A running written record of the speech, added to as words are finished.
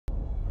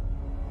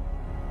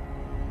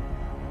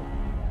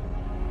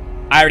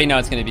I already know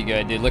it's gonna be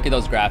good, dude. Look at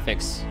those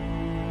graphics.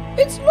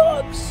 It's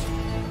Lux.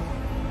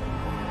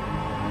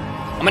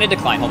 I'm gonna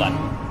decline. Hold on.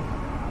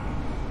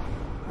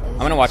 I'm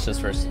gonna watch this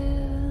first.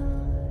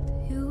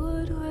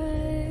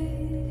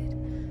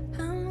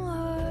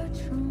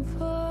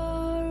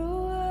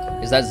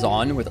 Is that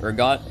Zon with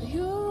Urgot?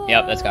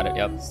 Yep, that's got it.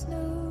 Yep.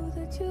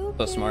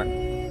 So smart.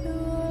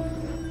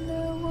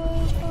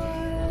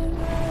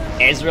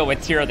 Ezreal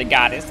with Tear of the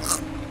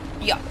Goddess.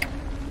 Yuck.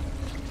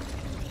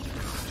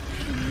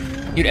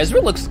 Dude,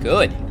 Ezreal looks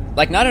good.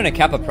 Like, not in a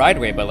Kappa Pride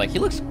way, but like, he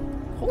looks...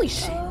 Holy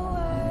shit.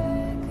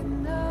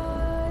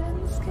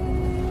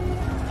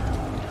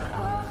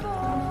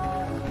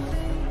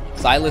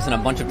 Silas and a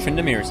bunch of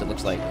Trindamirs, it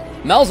looks like.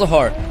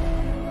 Malzahar!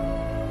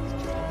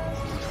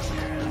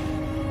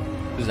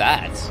 Who's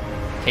that?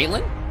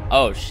 Caitlyn?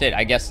 Oh shit,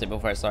 I guessed it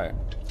before I saw her.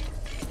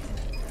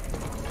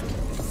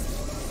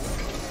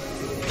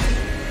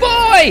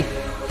 Boy!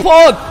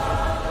 Pug!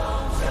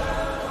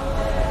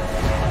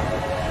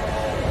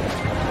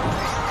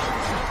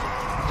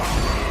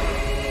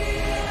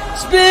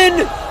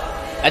 Spin!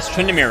 That's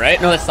Trindamir,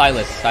 right? No, that's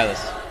Silas. Silas.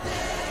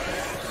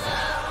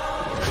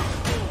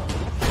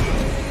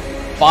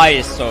 Vi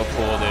is so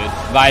cool, dude.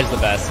 Vi is the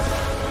best.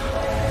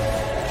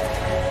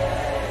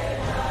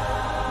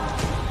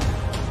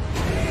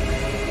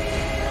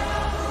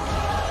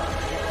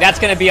 That's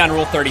gonna be on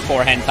Rule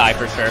 34 hentai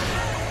for sure.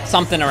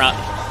 Something around...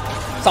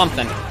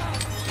 Something.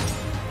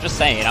 Just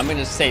saying. I'm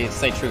gonna say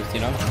truth,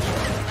 you know?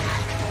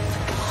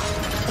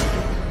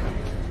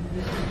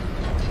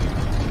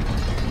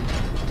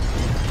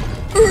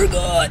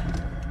 Urgot!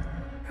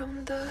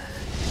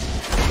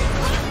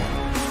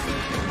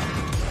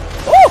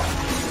 Oh!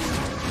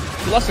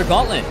 She lost her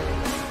gauntlet.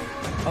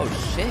 Oh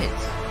shit.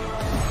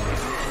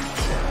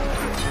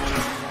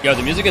 Yo,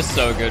 the music is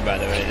so good, by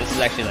the way. This is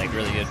actually like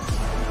really good.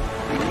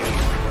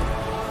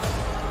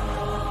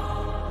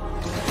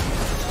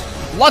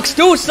 Lux,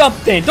 do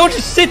something! Don't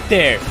just sit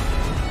there!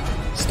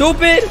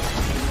 Stupid!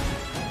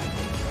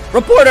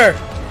 Report her!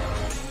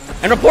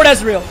 And report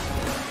Ezreal!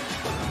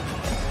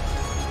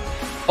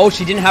 Oh,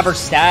 she didn't have her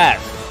staff.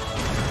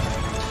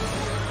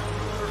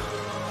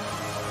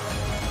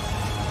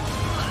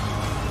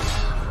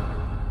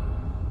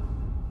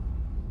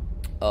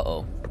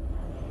 Uh-oh.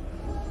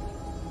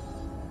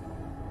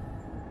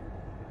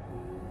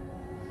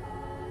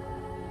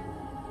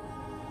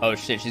 Oh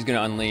shit, she's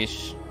gonna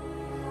unleash.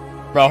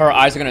 Bro, her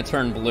eyes are gonna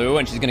turn blue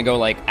and she's gonna go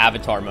like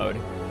Avatar mode.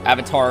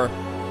 Avatar...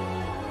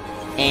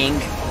 Aang.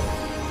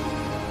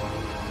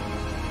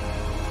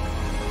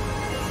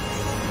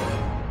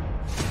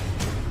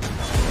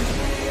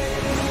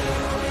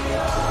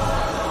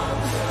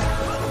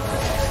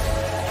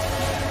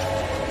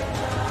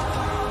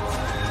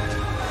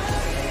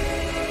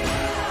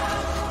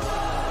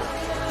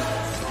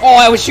 Oh,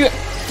 I wish you...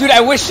 Dude,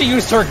 I wish she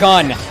used her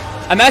gun.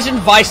 Imagine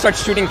Vi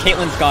starts shooting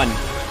Caitlyn's gun.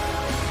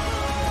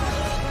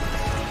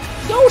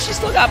 No, she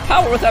still got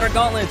power without her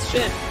gauntlets.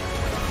 Shit.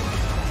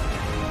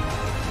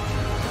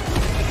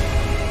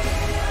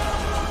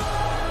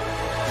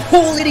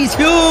 Holy, he's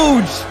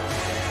huge!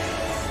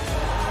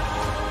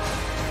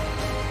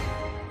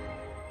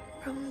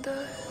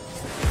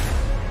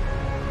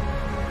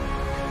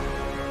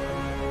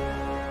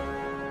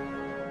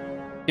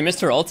 She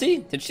missed her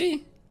ulti? Did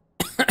she?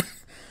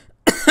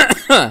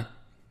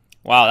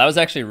 Wow, that was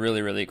actually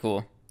really, really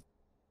cool.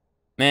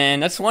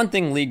 Man, that's one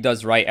thing League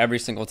does right every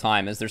single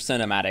time is their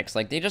cinematics.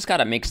 Like, they just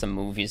gotta make some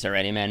movies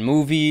already, man.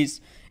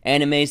 Movies,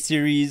 anime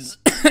series.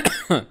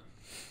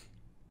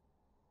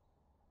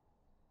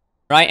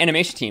 Right,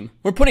 animation team.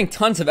 We're putting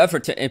tons of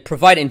effort to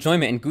provide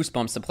enjoyment and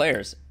goosebumps to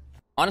players.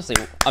 Honestly,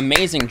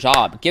 amazing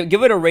job.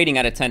 Give it a rating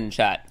out of 10 in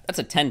chat. That's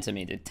a 10 to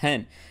me, dude.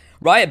 10.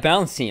 Riot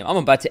Balance team. I'm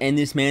about to end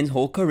this man's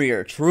whole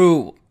career.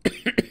 True.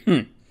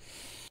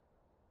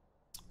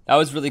 That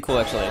was really cool,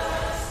 actually.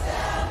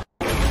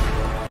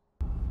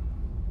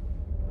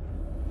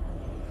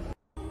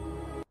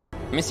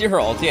 Let me see her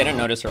ulti. I didn't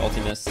notice her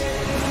ulti miss.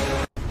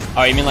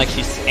 Oh, you mean like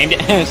she aimed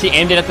it? She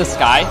aimed it at the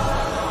sky?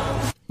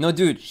 No,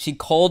 dude. She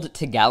called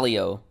to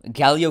Galio.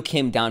 Galio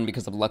came down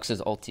because of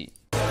Lux's ulti.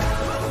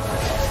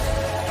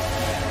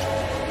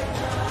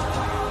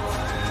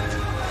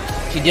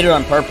 She did it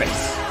on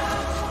purpose.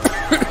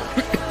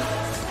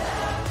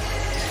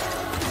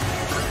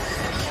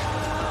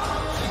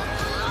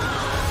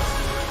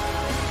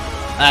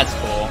 That's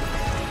cool.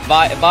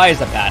 Vi is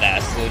a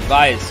badass, dude.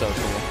 Vi is so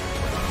cool.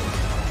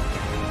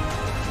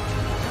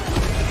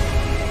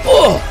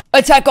 Oh!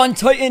 Attack on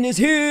Titan is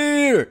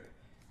here!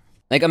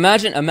 Like,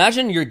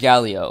 imagine you're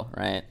Galio,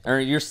 right? Or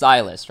you're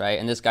Silas, right?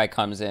 And this guy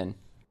comes in,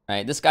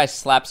 right? This guy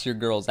slaps your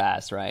girl's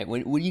ass, right?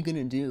 What are you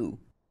gonna do?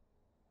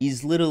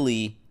 He's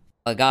literally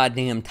a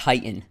goddamn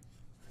Titan.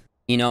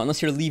 You know,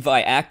 unless you're Levi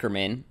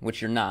Ackerman,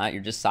 which you're not,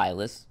 you're just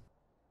Silas.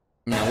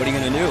 You know, what are you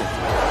gonna do?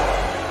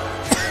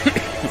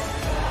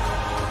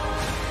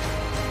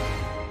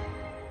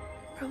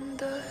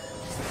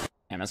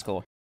 Damn, that's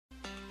cool.